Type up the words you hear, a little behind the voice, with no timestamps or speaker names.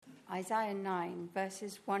Isaiah 9,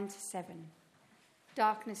 verses 1 to 7.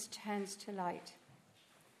 Darkness turns to light.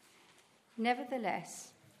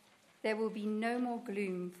 Nevertheless, there will be no more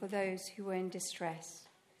gloom for those who were in distress.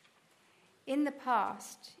 In the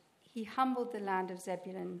past, he humbled the land of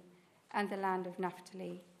Zebulun and the land of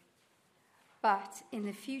Naphtali. But in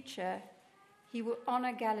the future, he will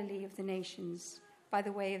honor Galilee of the nations by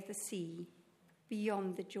the way of the sea,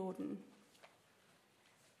 beyond the Jordan.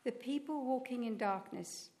 The people walking in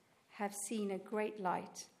darkness have seen a great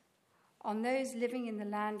light. On those living in the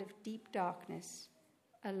land of deep darkness,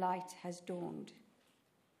 a light has dawned.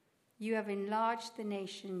 You have enlarged the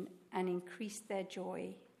nation and increased their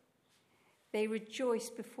joy. They rejoice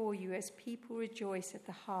before you as people rejoice at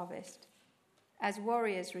the harvest, as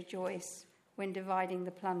warriors rejoice when dividing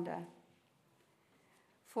the plunder.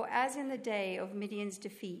 For as in the day of Midian's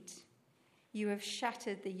defeat, you have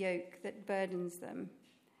shattered the yoke that burdens them,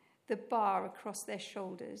 the bar across their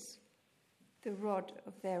shoulders, the rod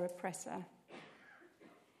of their oppressor.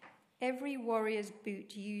 Every warrior's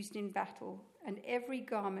boot used in battle and every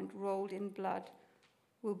garment rolled in blood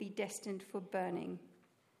will be destined for burning,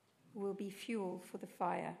 will be fuel for the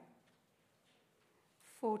fire.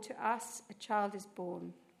 For to us a child is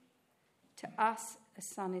born, to us a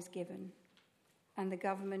son is given, and the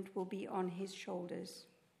government will be on his shoulders.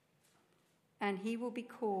 And he will be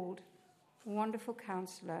called Wonderful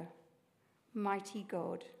Counselor, Mighty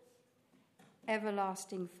God,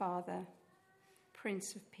 Everlasting Father,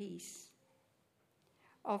 Prince of Peace.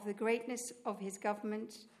 Of the greatness of his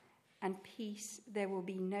government and peace there will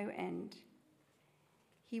be no end.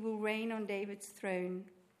 He will reign on David's throne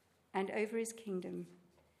and over his kingdom,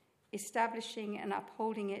 establishing and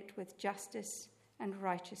upholding it with justice and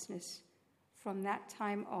righteousness from that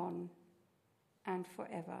time on and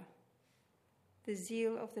forever. The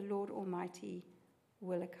zeal of the Lord Almighty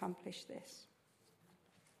will accomplish this.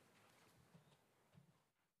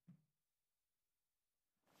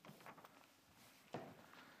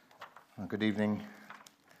 Good evening,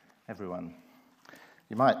 everyone.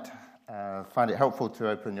 You might find it helpful to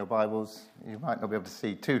open your Bibles. You might not be able to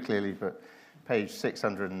see too clearly, but page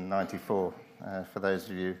 694 for those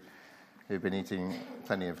of you who've been eating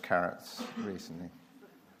plenty of carrots recently.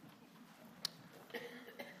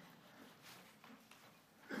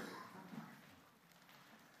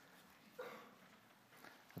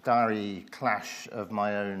 A diary clash of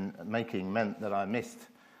my own making meant that I missed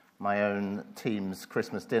my own team's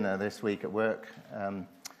Christmas dinner this week at work,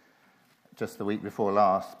 just the week before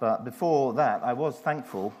last. But before that, I was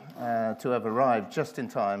thankful to have arrived just in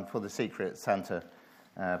time for the Secret Santa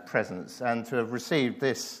presents and to have received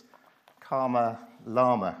this Karma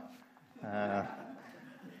Llama.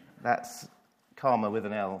 That's Karma with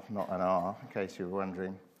an L, not an R, in case you were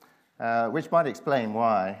wondering, which might explain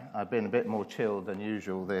why I've been a bit more chilled than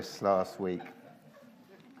usual this last week.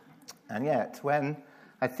 And yet, when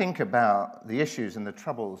I think about the issues and the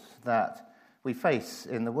troubles that we face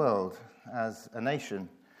in the world as a nation,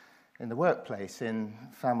 in the workplace, in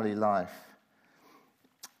family life,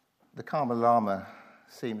 the Karma Llama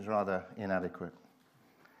seems rather inadequate.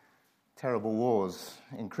 Terrible wars,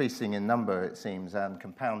 increasing in number, it seems, and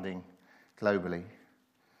compounding globally.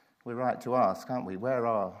 We're right to ask, aren't we, where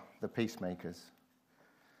are the peacemakers?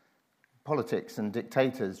 Politics and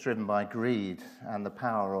dictators driven by greed and the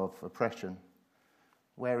power of oppression.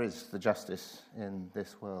 Where is the justice in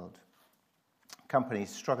this world?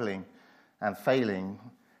 Companies struggling and failing,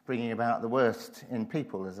 bringing about the worst in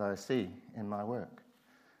people, as I see in my work.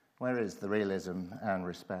 Where is the realism and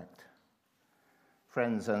respect?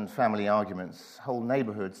 Friends and family arguments, whole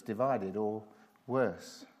neighbourhoods divided, or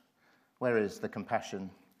worse. Where is the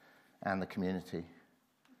compassion and the community?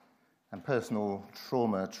 And personal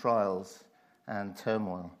trauma, trials and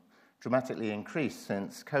turmoil dramatically increased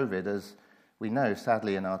since COVID, as we know,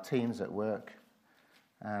 sadly, in our teams at work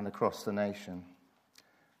and across the nation.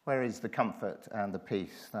 Where is the comfort and the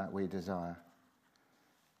peace that we desire?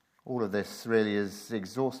 All of this really is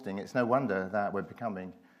exhausting. It's no wonder that we're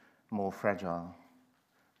becoming more fragile.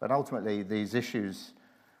 But ultimately, these issues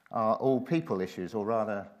are all people issues, or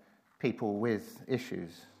rather, people with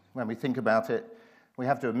issues. When we think about it, we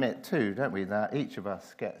have to admit too, don't we, that each of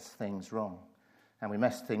us gets things wrong and we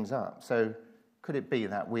mess things up. So could it be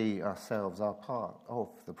that we ourselves are part of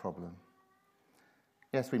the problem?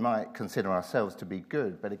 Yes, we might consider ourselves to be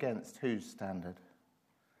good, but against whose standard?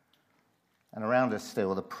 And around us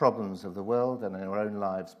still, the problems of the world and in our own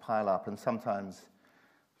lives pile up, and sometimes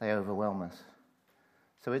they overwhelm us.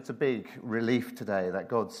 So it's a big relief today that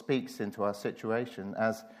God speaks into our situation,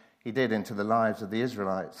 as he did into the lives of the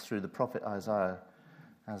Israelites through the prophet Isaiah,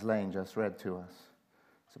 as Lane just read to us.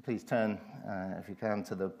 So please turn, if you can,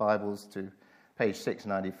 to the Bibles to page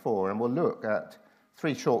 694, and we'll look at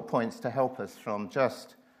 3 short points to help us from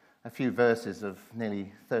just a few verses of nearly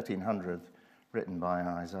 1,300 written by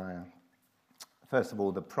Isaiah. First of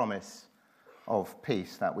all, the promise of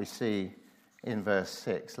peace that we see in verse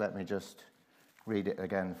 6. Let me just read it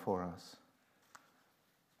again for us.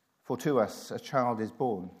 For to us a child is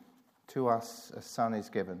born, to us a son is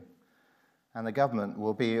given, and the government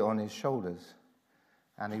will be on his shoulders,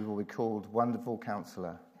 and he will be called Wonderful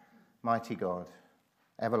Counselor, Mighty God,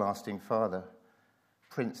 Everlasting Father,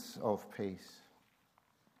 Prince of Peace.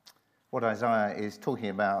 What Isaiah is talking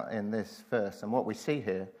about in this verse, and what we see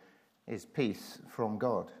here, is peace from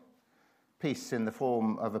God. Peace in the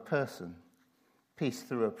form of a person, peace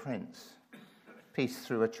through a prince, peace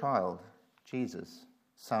through a child, Jesus,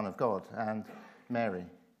 Son of God, and Mary.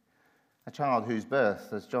 A child whose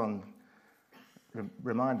birth, as John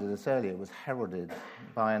reminded us earlier, was heralded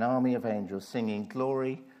by an army of angels singing,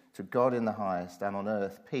 "Glory to God in the highest, and on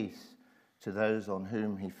earth peace to those on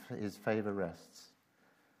whom his favour rests."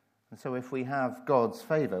 And so if we have God's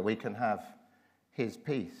favour, we can have his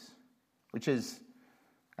peace, which is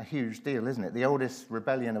a huge deal, isn't it? The oldest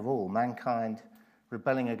rebellion of all, mankind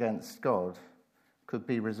rebelling against God, could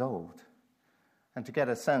be resolved. And to get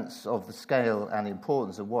a sense of the scale and the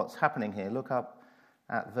importance of what's happening here, look up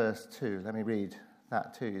at verse 2. Let me read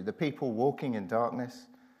that to you. The people walking in darkness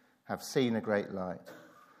have seen a great light.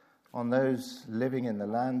 On those living in the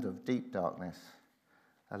land of deep darkness,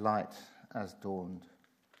 a light has dawned.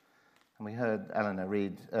 And we heard Eleanor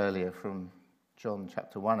read earlier from John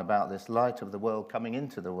chapter 1 about this light of the world coming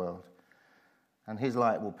into the world. And his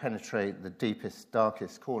light will penetrate the deepest,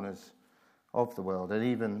 darkest corners of the world, and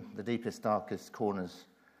even the deepest, darkest corners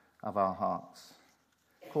of our hearts.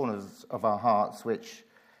 Corners of our hearts which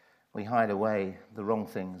we hide away the wrong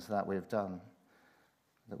things that we've done,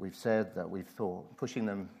 that we've said, that we've thought, pushing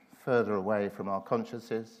them further away from our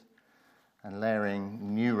consciences and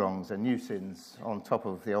layering new wrongs and new sins on top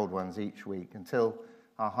of the old ones each week until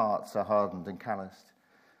our hearts are hardened and calloused,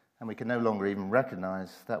 and we can no longer even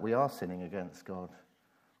recognize that we are sinning against God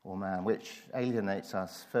or man, which alienates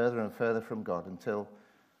us further and further from God until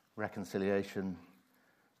reconciliation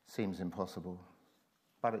seems impossible.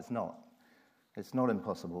 But it's not. It's not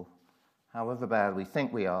impossible. However bad we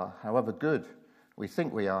think we are, however good we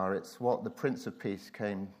think we are, it's what the Prince of Peace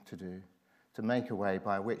came to do, to make a way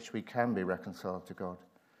by which we can be reconciled to God.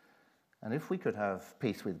 And if we could have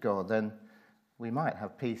peace with God, then we might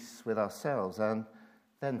have peace with ourselves and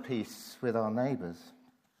then peace with our neighbours.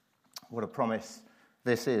 What a promise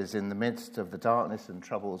this is in the midst of the darkness and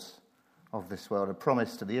troubles of this world. A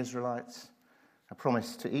promise to the Israelites, a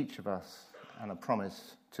promise to each of us, and a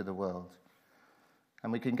promise to the world.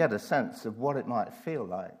 And we can get a sense of what it might feel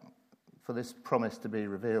like for this promise to be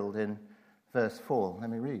revealed in verse 4.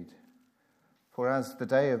 Let me read. For as the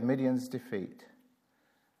day of Midian's defeat,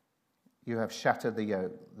 you have shattered the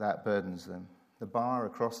yoke that burdens them, the bar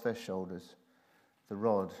across their shoulders, the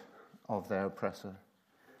rod of their oppressor.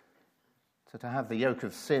 So to have the yoke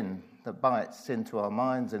of sin that bites into our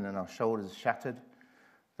minds and in our shoulders shattered,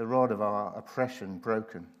 the rod of our oppression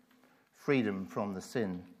broken, freedom from the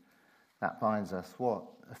sin that binds us, what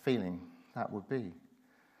a feeling that would be.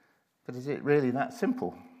 But is it really that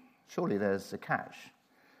simple? Surely there's a catch.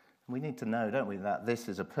 We need to know, don't we, that this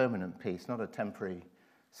is a permanent peace, not a temporary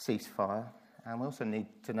ceasefire. And we also need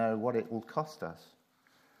to know what it will cost us.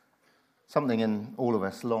 Something in all of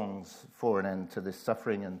us longs for an end to this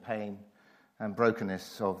suffering and pain and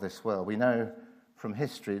brokenness of this world. We know from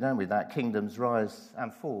history, don't we, that kingdoms rise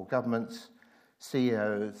and fall. Governments,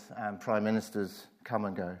 CEOs and prime ministers come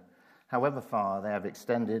and go. However far they have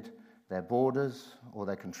extended their borders or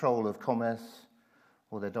their control of commerce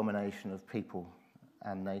or their domination of people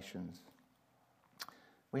and nations.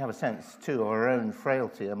 We have a sense, too, of our own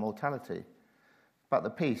frailty and mortality. But the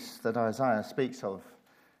peace that Isaiah speaks of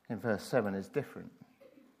in verse 7 is different.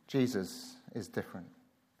 Jesus is different.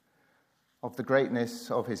 Of the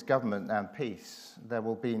greatness of his government and peace, there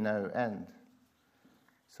will be no end.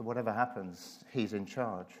 So whatever happens, he's in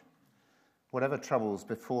charge. Whatever troubles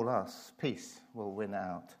befall us, peace will win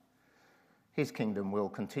out. His kingdom will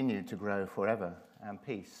continue to grow forever, and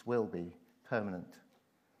peace will be permanent,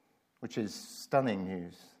 which is stunning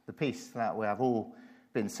news. The peace that we have all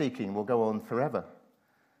been seeking will go on forever.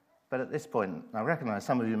 But at this point, I recognise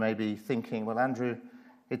some of you may be thinking, well, Andrew,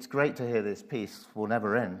 it's great to hear this peace will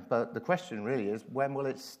never end, but the question really is, when will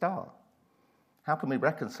it start? How can we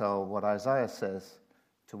reconcile what Isaiah says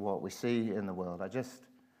to what we see in the world? I just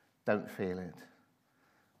don't feel it.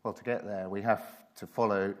 Well, to get there, we have to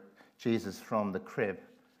follow Jesus from the crib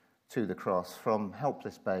to the cross, from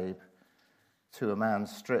helpless babe to a man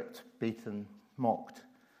stripped, beaten, mocked,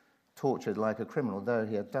 tortured like a criminal, though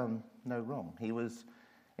he had done no wrong. He was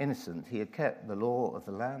innocent. He had kept the law of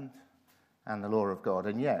the land and the law of God,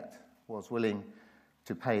 and yet was willing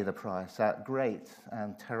to pay the price at great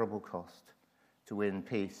and terrible cost to win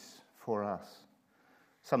peace for us,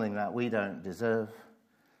 something that we don't deserve,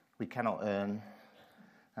 we cannot earn,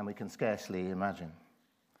 and we can scarcely imagine.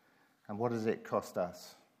 And what does it cost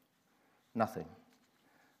us? Nothing.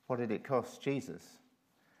 What did it cost Jesus?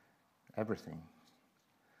 Everything.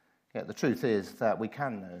 Yet the truth is that we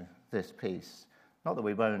can know this peace. Not that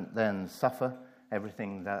we won't then suffer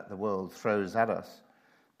everything that the world throws at us,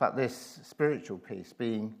 but this spiritual peace,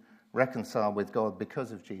 being reconciled with God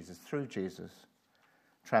because of Jesus, through Jesus,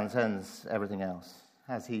 transcends everything else.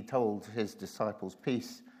 As he told his disciples,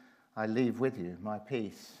 "Peace I leave with you, my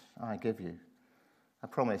peace I give you." A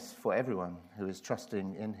promise for everyone who is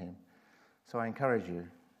trusting in him. So I encourage you,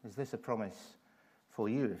 is this a promise for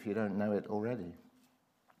you if you don't know it already?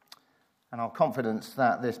 And our confidence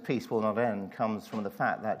that this peace will not end comes from the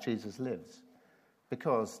fact that Jesus lives,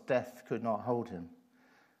 because death could not hold him,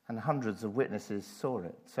 and hundreds of witnesses saw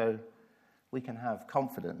it. So we can have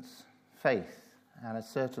confidence, faith, and a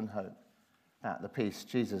certain hope that the peace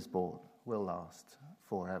Jesus brought will last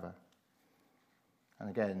forever. And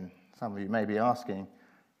again, some of you may be asking,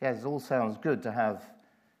 yes, it all sounds good to have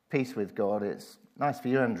peace with God. It's nice for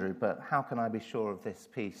you, Andrew, but how can I be sure of this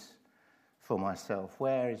peace for myself?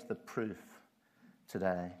 Where is the proof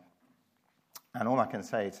today? And all I can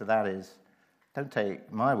say to that is, don't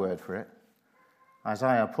take my word for it.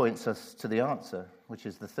 Isaiah points us to the answer, which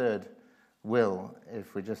is the third will,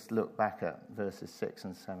 if we just look back at verses 6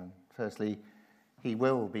 and 7. Firstly, he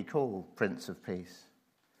will be called Prince of Peace.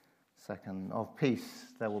 Second, of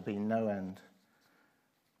peace there will be no end.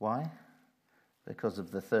 Why? Because of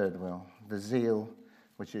the third will. The zeal,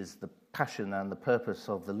 which is the passion and the purpose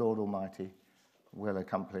of the Lord Almighty, will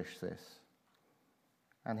accomplish this.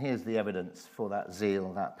 And here's the evidence for that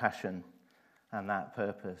zeal, that passion, and that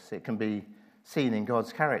purpose. It can be seen in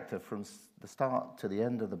God's character from the start to the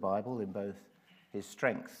end of the Bible, in both his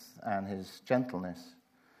strength and his gentleness.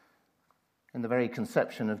 In the very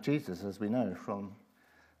conception of Jesus, as we know from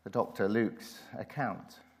the Dr. Luke's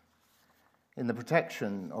account. In the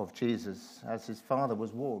protection of Jesus, as his father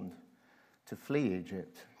was warned to flee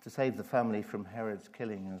Egypt, to save the family from Herod's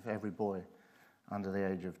killing of every boy under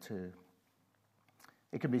the age of 2.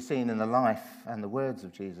 It can be seen in the life and the words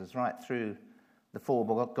of Jesus right through the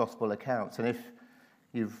 4 gospel accounts. And if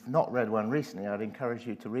you've not read one recently, I'd encourage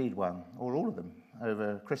you to read one, or all of them,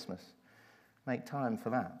 over Christmas. Make time for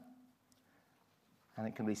that. And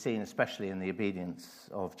it can be seen especially in the obedience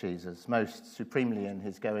of Jesus, most supremely in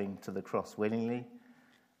his going to the cross willingly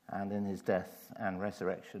and in his death and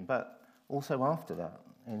resurrection, but also after that,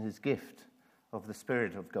 in his gift of the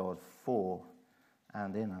Spirit of God for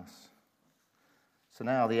and in us. So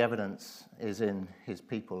now the evidence is in his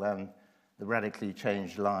people and the radically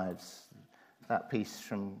changed lives that peace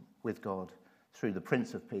with God through the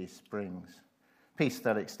Prince of Peace brings. Peace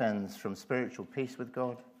that extends from spiritual peace with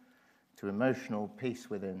God to emotional peace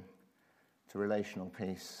within, to relational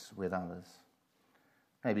peace with others.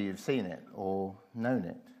 Maybe you've seen it or known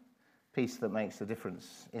it. Peace that makes a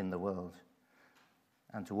difference in the world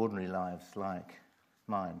and to ordinary lives like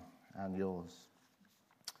mine and yours.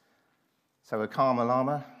 So a calm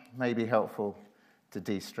alarma may be helpful to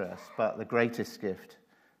de-stress, but the greatest gift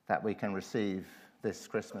that we can receive this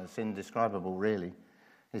Christmas, indescribable really,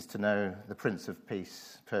 is to know the Prince of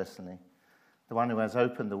Peace personally, the one who has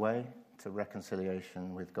opened the way to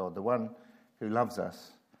reconciliation with God, the one who loves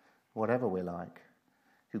us, whatever we're like,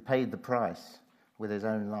 who paid the price with his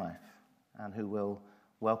own life, and who will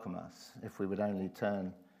welcome us if we would only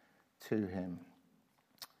turn to him.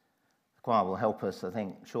 The choir will help us, I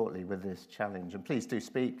think, shortly with this challenge. And please do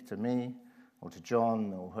speak to me or to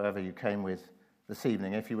John or whoever you came with this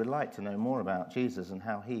evening if you would like to know more about Jesus and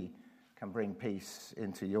how he can bring peace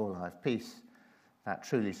into your life, peace that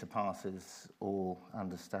truly surpasses all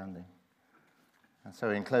understanding. And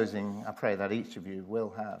so in closing, I pray that each of you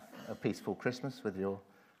will have a peaceful Christmas with your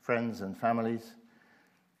friends and families,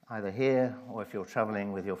 either here or if you're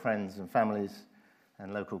travelling with your friends and families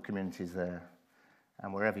and local communities there,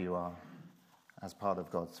 and wherever you are as part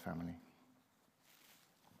of God's family.